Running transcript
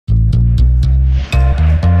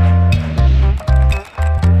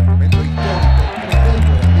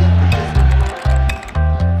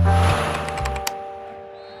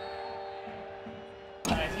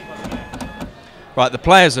Right, the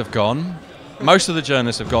players have gone. Most of the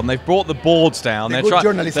journalists have gone. They've brought the boards down. They're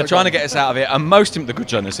trying to get us out of it. And the good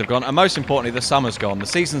journalists have gone. And most importantly, the summer's gone. The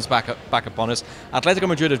season's back upon us. Atletico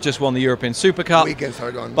Madrid have just won the European Super Cup. Weekends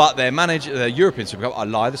are gone. But their manager, the European Super Cup, I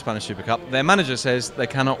lie, the Spanish Super Cup. Their manager says they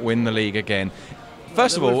cannot win the league again.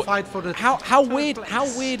 First of all, how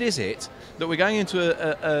weird is it that we're going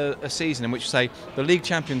into a season in which, say, the league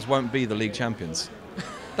champions won't be the league champions?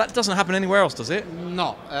 That doesn't happen anywhere else, does it?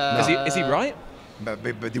 No. Is he right? But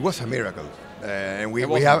it was a miracle, and we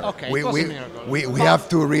we have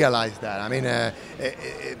to realize that. I mean,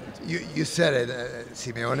 you said it.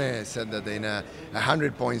 Simeone said that in a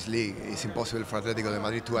 100 points league, it's impossible for Atletico de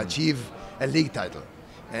Madrid to achieve a league title,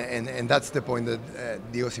 and that's the point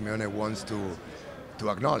that Diego Simeone wants to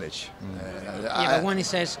acknowledge. But when he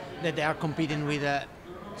says that they are competing with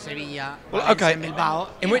Sevilla, well, okay. and Bilbao,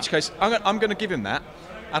 in which case, I'm going to give him that.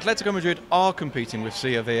 Atletico Madrid are competing with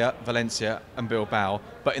Sevilla, Valencia and Bilbao,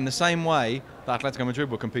 but in the same way that Atletico Madrid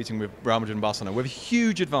were competing with Real Madrid and Barcelona, with a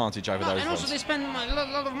huge advantage over those and ones. Also they spend a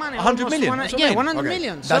lot of money. 100 million. 100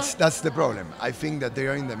 million. That's the problem. I think that they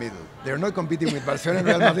are in the middle. They're not competing with Barcelona and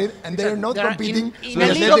Real Madrid, and they're not competing in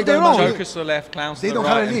a league of their own. Jokers to the left, clowns to the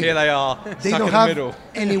right, and here they are, they stuck don't in the have middle.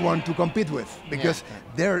 anyone to compete with because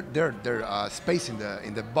they're space in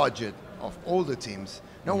the budget of all the teams.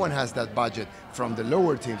 No one has that budget from the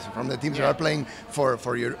lower teams, from the teams that are playing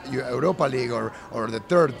for your Europa League or the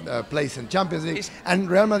third place in Champions League. And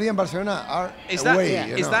Real Madrid and Barcelona are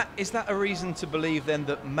away. Is that a reason to believe then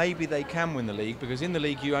that maybe they can win the league? Because in the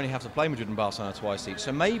league you only have to play Madrid and Barcelona twice each.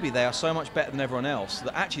 So maybe they are so much better than everyone else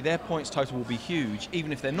that actually their points total will be huge,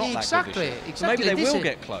 even if they're not that good this year. Exactly. So maybe they will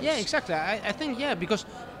get close. Yeah, exactly. I think, because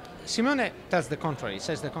Simeone does the contrary. He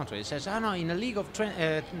says the contrary. He says, no, in a league of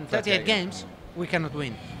 38 games, we cannot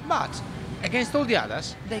win. But against all the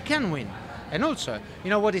others, they can win. And also,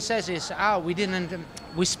 what he says is,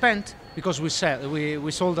 we spent because we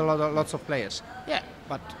sold lots of players. Yeah,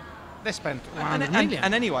 but they spent 100 million.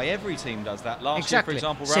 And anyway, every team does that. Last year, for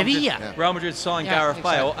example, Real Madrid signed Gareth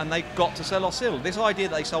Bale, and they got to sell Ozil. This idea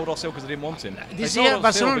that they sold Ozil because they didn't want him. This year,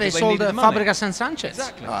 Barcelona, they sold Fabregas and Sanchez.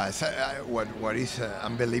 Exactly. What is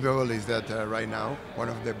unbelievable is that right now, one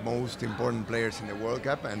of the most important players in the World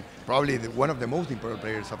Cup, and probably one of the most important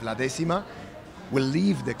players of La Décima, will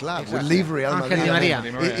leave the club, will leave Real Madrid.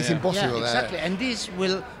 It's impossible. Yeah, exactly, and this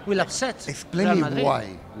will upset Explain Real me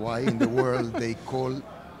Madrid. why in the world they call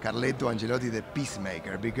Carleto Ancelotti the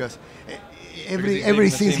peacemaker, because ever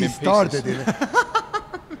since he started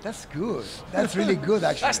that's good. That's really good,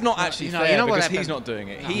 actually. That's not actually fair because he's not doing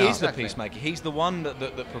it. He is the peacemaker. He's the one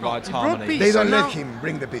that provides harmony. They don't let him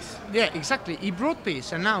bring the peace. Yeah, exactly. He brought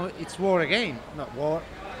peace, and now it's war again. Not war.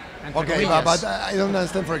 Okay, but I don't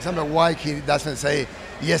understand, for example, why he doesn't say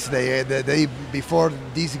yesterday, the day before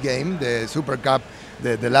this game, the Super Cup,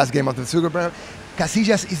 the last game of the Super Cup,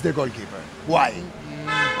 Casillas is the goalkeeper. Why?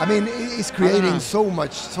 I mean, it's creating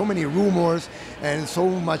so many rumors and so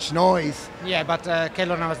much noise. Yeah, but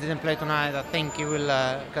Keylor Navas didn't play tonight. I think he will.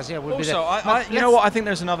 Casillas will be there. Also, you know what? I think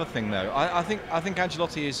there's another thing though. I think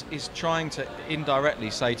Ancelotti is trying to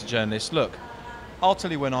indirectly say to journalists, look, I'll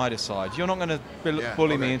tell you when I decide. You're not going to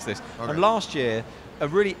bully me into this. Okay. And last year, a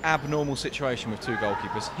really abnormal situation with two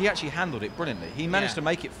goalkeepers, he actually handled it brilliantly. He managed to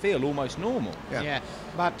make it feel almost normal. Yeah.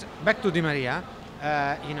 But back to Di Maria,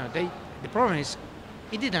 the problem is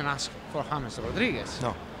he didn't ask for James Rodriguez.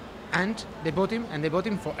 No. And they bought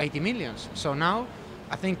him for 80 million. So now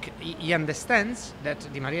I think he understands that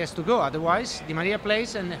Di Maria has to go. Otherwise, Di Maria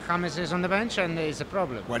plays and James is on the bench, and there is a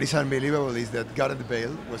problem. What is unbelievable is that Gareth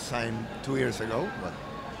Bale was signed 2 years ago,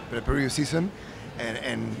 the previous season,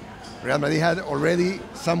 and Real Madrid had already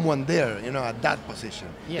someone there, at that position.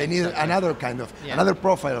 They needed another another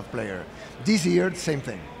profile of player. This year, same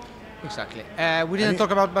thing. Exactly. We didn't talk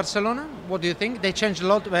about Barcelona. What do you think? They changed a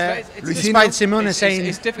lot. Despite Simeone saying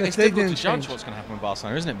it's difficult to judge what's going to happen with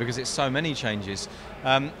Barcelona, isn't it? Because it's so many changes.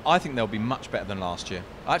 I think they'll be much better than last year.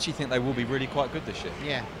 I actually think they will be really quite good this year.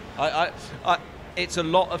 Yeah. It's a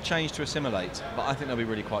lot of change to assimilate, but I think they'll be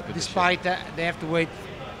really quite good Despite that, they have to wait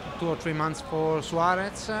 2 or 3 months for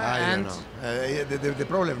Suarez. I don't know. The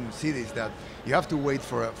problem, Sid, is that you have to wait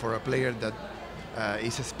for a player that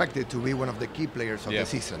is expected to be one of the key players of the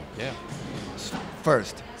season. Yeah.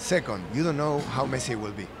 First, second, you don't know how Messi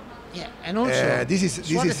will be. Yeah, and also this is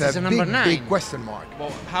a big question mark.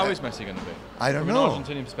 Well, how is Messi going to be? I don't know.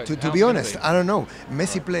 To be honest, I don't know.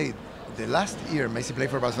 Messi played the last year. Messi played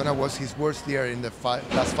for Barcelona was his worst year in the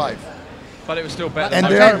last 5. But it was still better.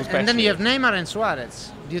 And then you have Neymar and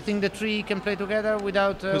Suarez. Do you think the three can play together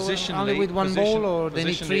without only with one ball, or they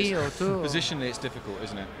need three or two? Positionally, it's difficult,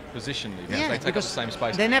 isn't it? Positionally, yeah, they take up the same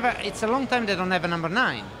space. They never. It's a long time they don't have a number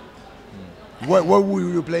 9. Where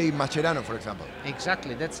will you play Mascherano, for example?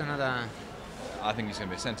 Exactly, that's another. I think he's going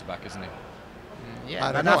to be a centre back, isn't he? Yeah,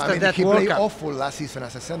 I but don't know. after I mean, that he World played Cup, awful last season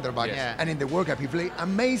as a centre back, and in the World Cup he played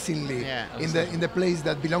amazingly in the place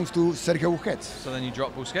that belongs to Sergio Busquets. So then you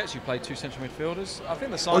drop Busquets, you play 2 central midfielders. I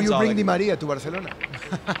think the signs or you are bring Di Maria to Barcelona.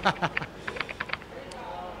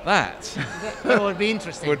 That would be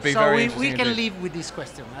interesting. Would be so very we interesting can indeed. leave with this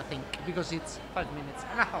question, I think, because it's 5 minutes.